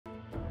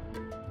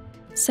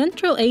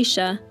Central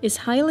Asia is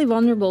highly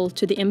vulnerable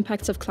to the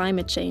impacts of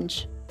climate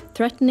change,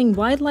 threatening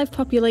wildlife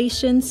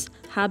populations,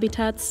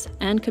 habitats,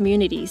 and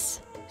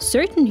communities.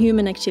 Certain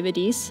human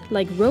activities,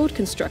 like road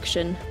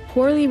construction,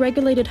 poorly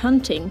regulated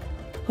hunting,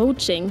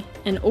 poaching,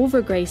 and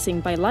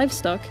overgrazing by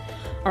livestock,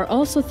 are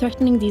also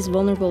threatening these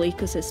vulnerable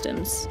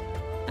ecosystems.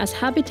 As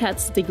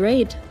habitats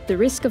degrade, the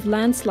risk of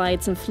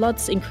landslides and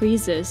floods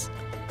increases,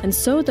 and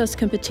so does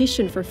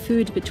competition for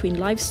food between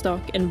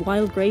livestock and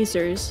wild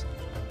grazers.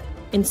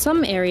 In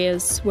some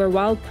areas where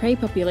wild prey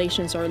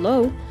populations are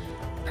low,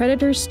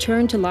 predators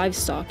turn to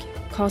livestock,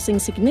 causing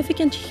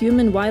significant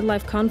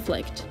human-wildlife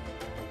conflict.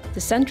 The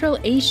Central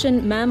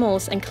Asian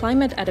Mammals and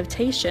Climate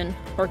Adaptation,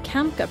 or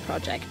CAMCA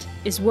Project,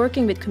 is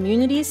working with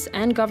communities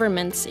and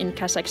governments in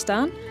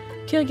Kazakhstan,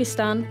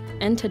 Kyrgyzstan,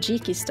 and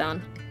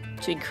Tajikistan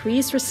to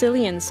increase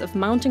resilience of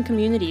mountain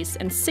communities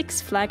and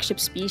 6 flagship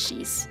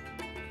species: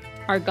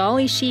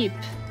 Argali sheep,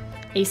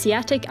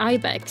 Asiatic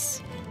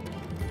ibex,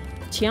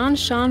 Tian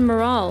Shan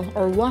Moral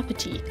or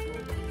wapiti,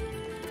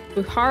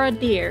 Buhara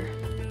deer,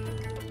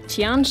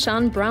 Tian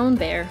Shan brown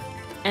bear,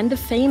 and the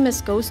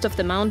famous ghost of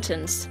the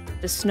mountains,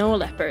 the snow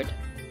leopard.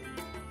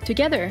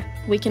 Together,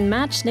 we can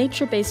match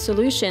nature-based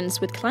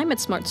solutions with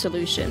climate-smart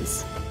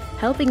solutions,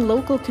 helping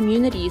local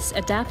communities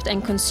adapt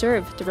and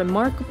conserve the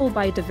remarkable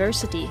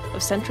biodiversity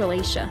of Central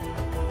Asia.